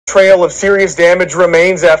Trail of serious damage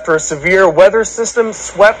remains after a severe weather system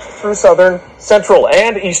swept through southern, central,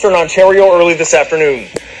 and eastern Ontario early this afternoon.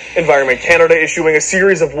 Environment Canada issuing a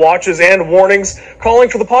series of watches and warnings calling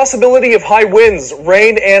for the possibility of high winds,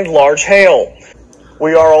 rain, and large hail.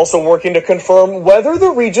 We are also working to confirm whether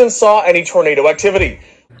the region saw any tornado activity.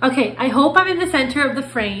 Okay, I hope I'm in the center of the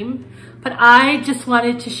frame, but I just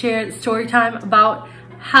wanted to share story time about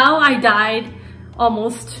how I died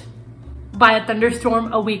almost by a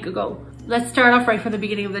thunderstorm a week ago. Let's start off right from the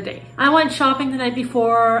beginning of the day. I went shopping the night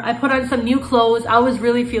before. I put on some new clothes. I was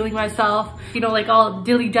really feeling myself, you know, like all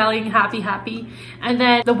dilly-dallying, happy. And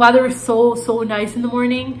then the weather was so nice in the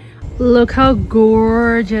morning. Look how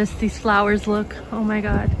gorgeous these flowers look. Oh my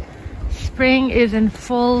God. Spring is in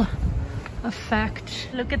full effect.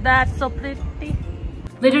 Look at that, so pretty.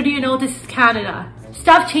 Little do you know, this is Canada.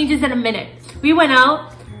 Stuff changes in a minute. We went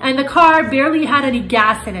out and the car barely had any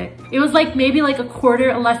gas in it. It was like maybe like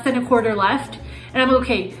less than a quarter left. And I'm like,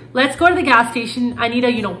 okay, let's go to the gas station. I need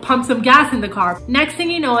to, you know, pump some gas in the car. Next thing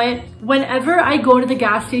you know it, whenever I go to the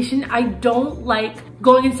gas station, I don't like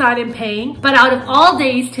going inside and paying. But out of all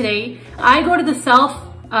days today, I go to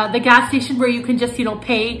the gas station where you can just, you know,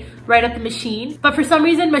 pay right at the machine. But for some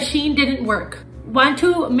reason, machine didn't work.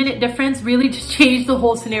 1-2 minute difference really just changed the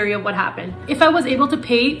whole scenario of what happened. If I was able to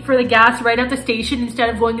pay for the gas right at the station instead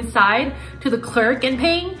of going inside to the clerk and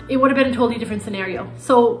paying, it would have been a totally different scenario.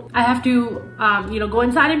 So I have to, you know, go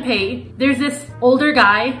inside and pay. There's this older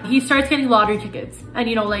guy, he starts getting lottery tickets. And,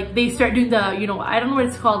 you know, like they start doing the, you know, I don't know what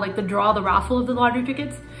it's called, like the raffle of the lottery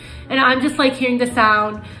tickets. And I'm just like hearing the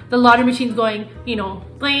sound, the lottery machine's going, you know,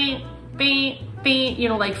 bling, bing, you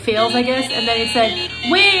know, like fails, I guess, and then it said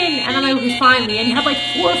win, and I'm like, okay, finally, and you have like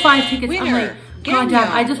 4 or 5 tickets. Winner. I'm like, god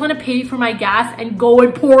damn, I just want to pay for my gas and go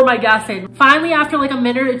and pour my gas in. Finally, after like a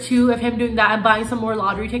minute or two of him doing that, I'm buying some more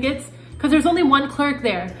lottery tickets because there's only one clerk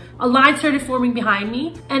there. A line started forming behind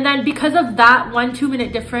me, and then because of that 1-2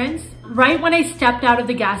 minute difference, right when I stepped out of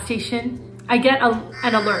the gas station, I get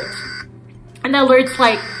an alert, and the alert's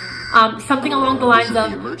like something along the lines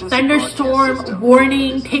of thunderstorm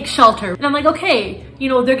warning, take shelter. And I'm like, okay, you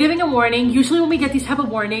know, they're giving a warning. Usually when we get these type of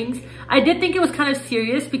warnings, I did think it was kind of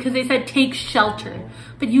serious because they said take shelter.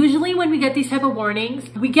 But usually when we get these type of warnings,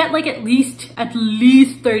 we get like at least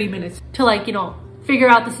 30 minutes to, like, you know, figure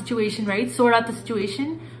out the situation, right? Sort out the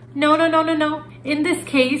situation. No. In this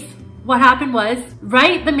case, what happened was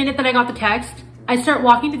right the minute that I got the text, I start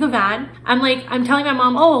walking to the van. I'm telling my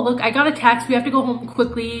mom, oh, look, I got a text. We have to go home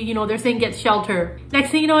quickly. You know, they're saying get shelter. Next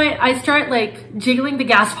thing you know, I start like jiggling the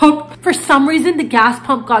gas pump. For some reason, the gas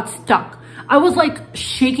pump got stuck. I was like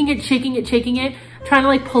shaking it, trying to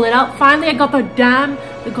like pull it out. Finally, I got the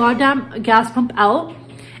goddamn gas pump out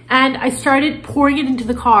and I started pouring it into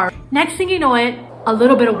the car. Next thing you know it, a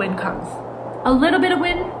little bit of wind comes. A little bit of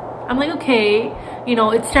wind. I'm like, okay, you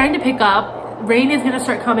know, it's starting to pick up. Rain is gonna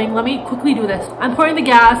start coming. Let me quickly do this. I'm pouring the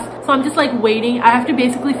gas, so I'm just like waiting. I have to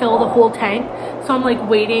basically fill the whole tank. So I'm like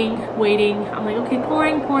waiting. I'm like, okay,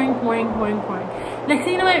 pouring. Next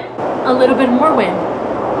thing you know, a little bit more wind.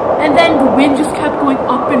 And then the wind just kept going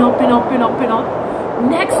up and up.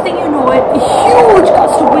 Next thing you know it, a huge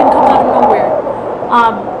gust of wind comes out of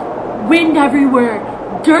nowhere. Wind everywhere,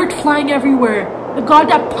 dirt flying everywhere. The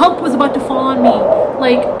goddamn pump was about to fall on me.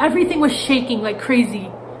 Like everything was shaking like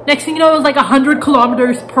crazy. Next thing you know, it was like 100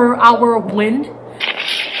 kilometers per hour of wind.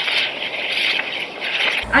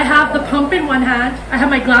 I have the pump in one hand. I have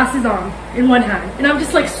my glasses on in one hand. And I'm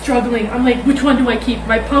just like struggling. I'm like, which one do I keep?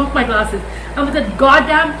 My pump, my glasses. I'm like, the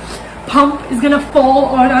goddamn pump is gonna fall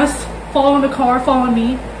on us, fall on the car, fall on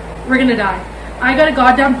me. We're gonna die. I gotta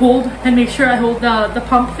goddamn hold and make sure I hold the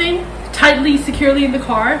pump thing tightly, securely in the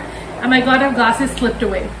car. And my goddamn glasses slipped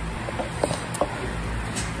away.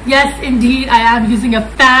 Yes, indeed, I am using a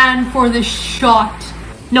fan for this shot.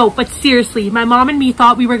 No, but seriously, my mom and me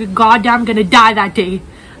thought we were goddamn gonna die that day.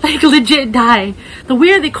 Like, legit die. The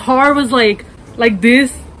way the car was like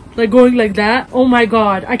this, like going like that. Oh my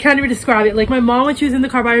god, I can't even describe it. Like, my mom, when she was in the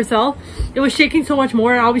car by herself, it was shaking so much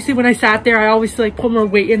more. And obviously, when I sat there, I always like put more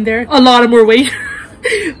weight in there. A lot of more weight.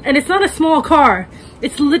 And it's not a small car.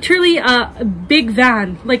 It's literally a big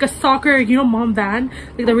van, like a soccer, you know, mom van,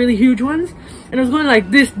 like the really huge ones. And it was going like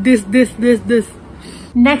this.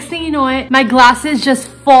 Next thing you know it, my glasses just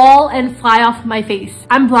fall and fly off my face.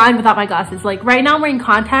 I'm blind without my glasses. Like right now I'm wearing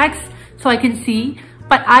contacts so I can see,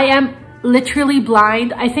 but I am literally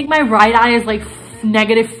blind. I think my right eye is like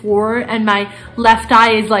 -4 and my left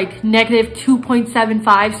eye is like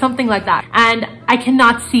 -2.75, something like that. And I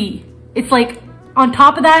cannot see. It's like On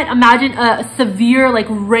top of that, imagine a severe like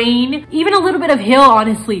rain, even a little bit of hail,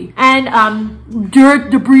 honestly, and dirt,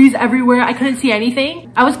 debris everywhere. I couldn't see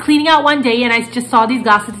anything. I was cleaning out one day and I just saw these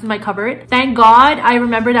glasses in my cupboard. Thank God I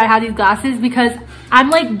remembered I had these glasses because I'm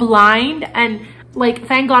like blind, and like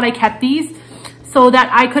thank God I kept these so that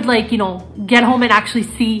I could like, you know, get home and actually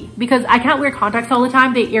see, because I can't wear contacts all the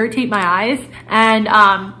time. They irritate my eyes. And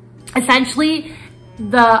essentially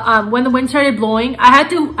when the wind started blowing, I had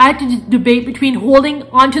to just debate between holding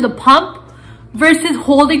onto the pump versus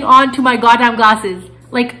holding on to my goddamn glasses.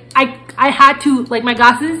 Like I had to, like, my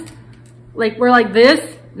glasses like were like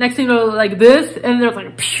this, next thing you know, like this, and they're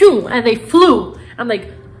like phew, and they flew. I'm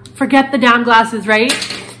like, forget the damn glasses, right?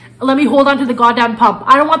 Let me hold on to the goddamn pump.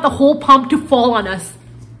 I don't want the whole pump to fall on us.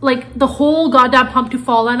 Like the whole goddamn pump to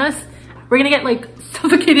fall on us. We're gonna get like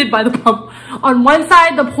suffocated by the pump. On one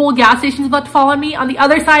side, the whole gas station is about to fall on me. On the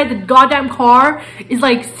other side, the goddamn car is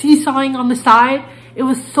like seesawing on the side. It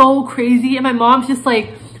was so crazy. And my mom's just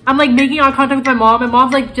like, I'm like making eye contact with my mom. My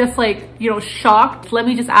mom's like, just like, you know, shocked. Let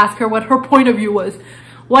me just ask her what her point of view was.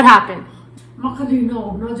 What happened?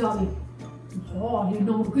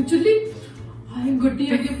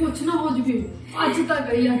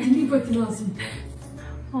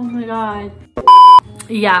 Oh my God.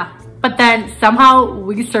 Yeah, but then somehow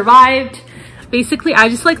we survived. Basically, I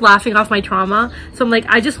just like laughing off my trauma. So I'm like,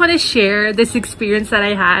 I just want to share this experience that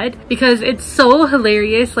I had because it's so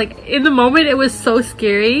hilarious. Like in the moment, it was so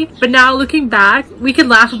scary. But now looking back, we can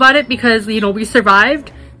laugh about it because, you know, we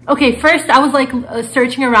survived. Okay, first I was like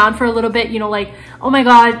searching around for a little bit, you know, like, oh my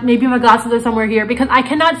God, maybe my glasses are somewhere here, because I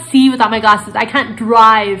cannot see without my glasses. I can't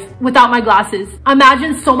drive without my glasses.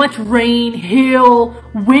 Imagine so much rain, hail,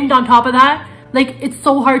 wind on top of that. Like, it's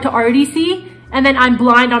so hard to already see. And then I'm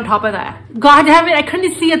blind on top of that. God damn it, I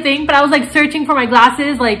couldn't see a thing, but I was like searching for my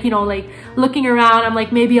glasses, like, you know, like looking around. I'm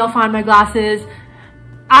like, maybe I'll find my glasses.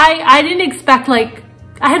 I didn't expect, like,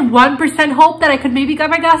 I had 1% hope that I could maybe get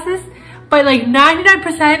my glasses. But like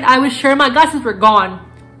 99%, I was sure my glasses were gone.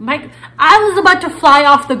 I was about to fly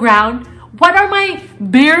off the ground. What are my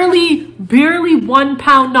barely 1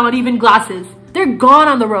 pound, not even glasses? They're gone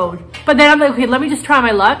on the road. But then I'm like, okay, let me just try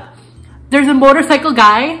my luck. There's a motorcycle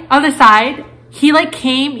guy on the side. He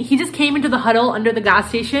just came into the huddle under the gas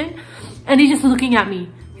station, and he's just looking at me.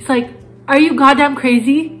 He's like, are you goddamn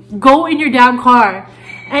crazy? Go in your damn car.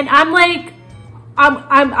 And I'm like,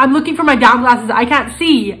 I'm looking for my damn glasses. I can't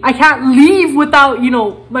see. I can't leave without, you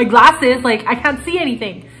know, my glasses. Like, I can't see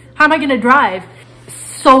anything. How am I gonna drive?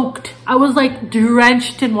 Soaked. I was like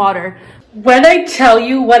drenched in water. When I tell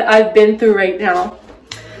you what I've been through right now,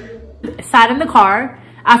 sat in the car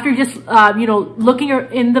after just, you know, looking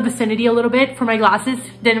in the vicinity a little bit for my glasses,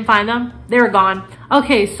 didn't find them. They were gone.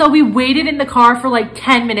 Okay, so we waited in the car for like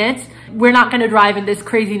 10 minutes. We're not gonna drive in this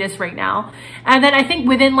craziness right now. And then I think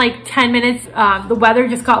within like 10 minutes, the weather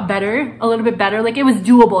just got better, a little bit better. Like, it was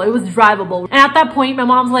doable, it was drivable. And at that point, my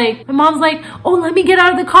mom's like, oh, let me get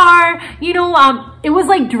out of the car. You know, it was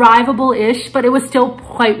like drivable-ish, but it was still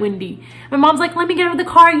quite windy. My mom's like, let me get out of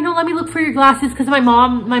the car. You know, let me look for your glasses, because my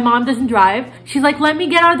mom doesn't drive. She's like, let me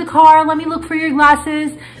get out of the car. Let me look for your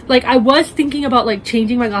glasses. Like, I was thinking about like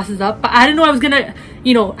changing my glasses up, but I didn't know I was gonna,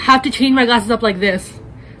 you know, have to change my glasses up like this.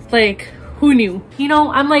 Like, who knew? You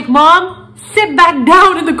know, I'm like, Mom, sit back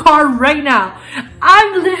down in the car right now.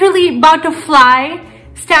 I'm literally about to fly,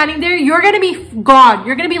 standing there. You're gonna be gone.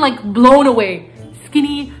 You're gonna be like blown away.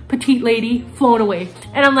 Skinny, petite lady, flown away.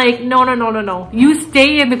 And I'm like, no. You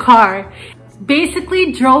stay in the car.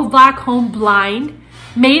 Basically drove back home blind,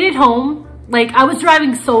 made it home. Like, I was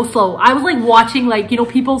driving so slow. I was like watching, like, you know,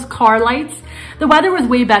 people's car lights. The weather was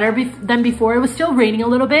way better than before. It was still raining a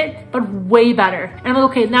little bit, but way better. And I'm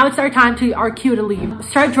like, okay, now it's our cue to leave.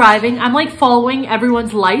 Start driving. I'm like following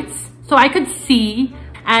everyone's lights so I could see,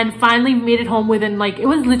 and finally made it home within like, it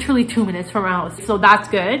was literally 2 minutes from our house. So that's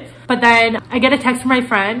good. But then I get a text from my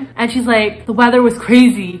friend and she's like, the weather was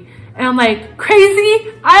crazy. And I'm like,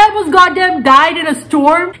 crazy? I almost goddamn died in a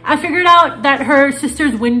storm. I figured out that her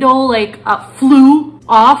sister's window like flew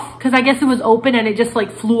off, because I guess it was open and it just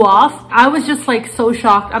like flew off. I was just like so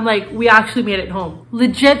shocked. I'm like, we actually made it home.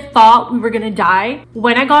 Legit thought we were gonna die.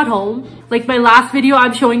 When I got home, like my last video,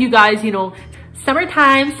 I'm showing you guys, you know,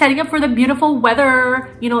 summertime, setting up for the beautiful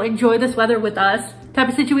weather, you know, enjoy this weather with us type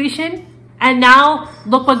of situation. And now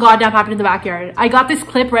look what goddamn happened in the backyard. I got this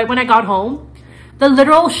clip right when I got home. The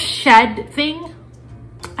literal shed thing,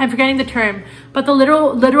 I'm forgetting the term, but the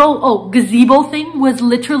literal gazebo thing was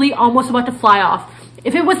literally almost about to fly off.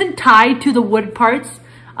 If it wasn't tied to the wood parts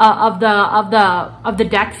of the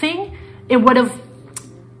deck thing, it would have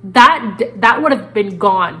that would have been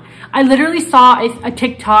gone. I literally saw a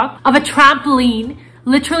TikTok of a trampoline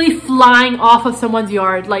literally flying off of someone's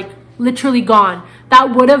yard, like literally gone.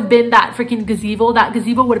 That would have been that freaking gazebo. That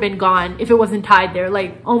gazebo would have been gone if it wasn't tied there.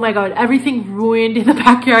 Like, oh my god, everything ruined in the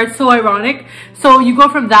backyard. So ironic. So you go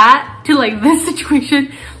from that to like this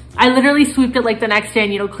situation. I literally sweeped it like the next day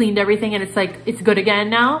and, you know, cleaned everything, and it's like, it's good again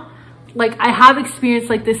now. Like, I have experienced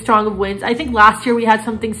like this strong of winds. I think last year we had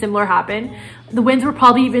something similar happen. The winds were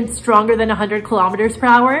probably even stronger than 100 kilometers per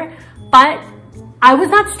hour, but I was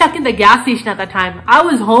not stuck in the gas station at that time. I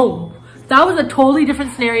was home. That was a totally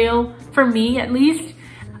different scenario for me, at least.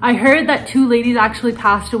 I heard that 2 ladies actually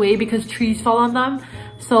passed away because trees fell on them.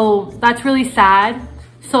 So that's really sad.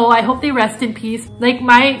 So I hope they rest in peace. Like,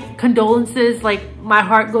 my condolences, like my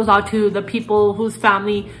heart goes out to the people whose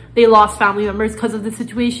family, they lost family members because of the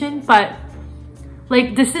situation. But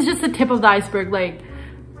like, this is just the tip of the iceberg. Like,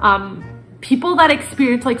 people that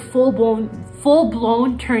experience like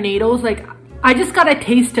full-blown tornadoes, like, I just got a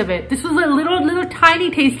taste of it. This was a little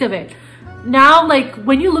tiny taste of it. Now, like,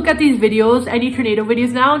 when you look at these videos, any tornado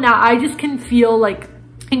videos now I just can feel like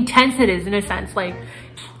intense it is, in a sense. Like,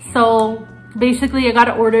 so basically I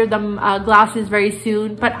gotta order them glasses very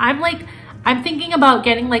soon, but I'm thinking about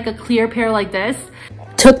getting like a clear pair like this.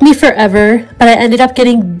 Took me forever, but I ended up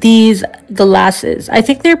getting these glasses. I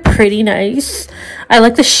think they're pretty nice. I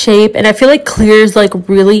like the shape, and I feel like clear is like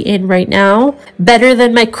really in right now. Better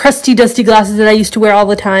than my crusty dusty glasses that I used to wear all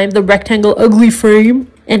the time, the rectangle ugly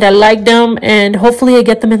frame. And I like them, and hopefully I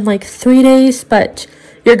get them in like 3 days. But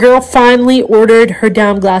your girl finally ordered her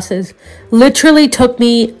damn glasses. Literally took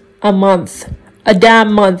me a month, a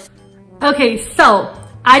damn month. Okay, so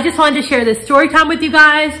I just wanted to share this story time with you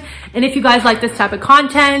guys. And if you guys like this type of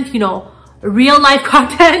content, you know, real life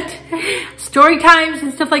content, story times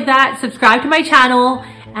and stuff like that, subscribe to my channel,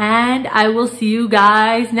 and I will see you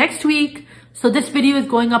guys next week. So this video is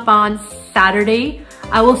going up on Saturday.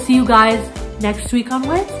 I will see you guys next week on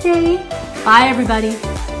Wednesday. Bye, everybody.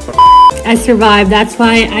 I survived. That's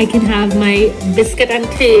why I can have my biscuit and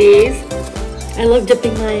teas. I love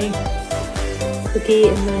dipping my cookie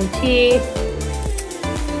in my tea.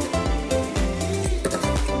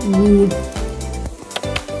 Ooh.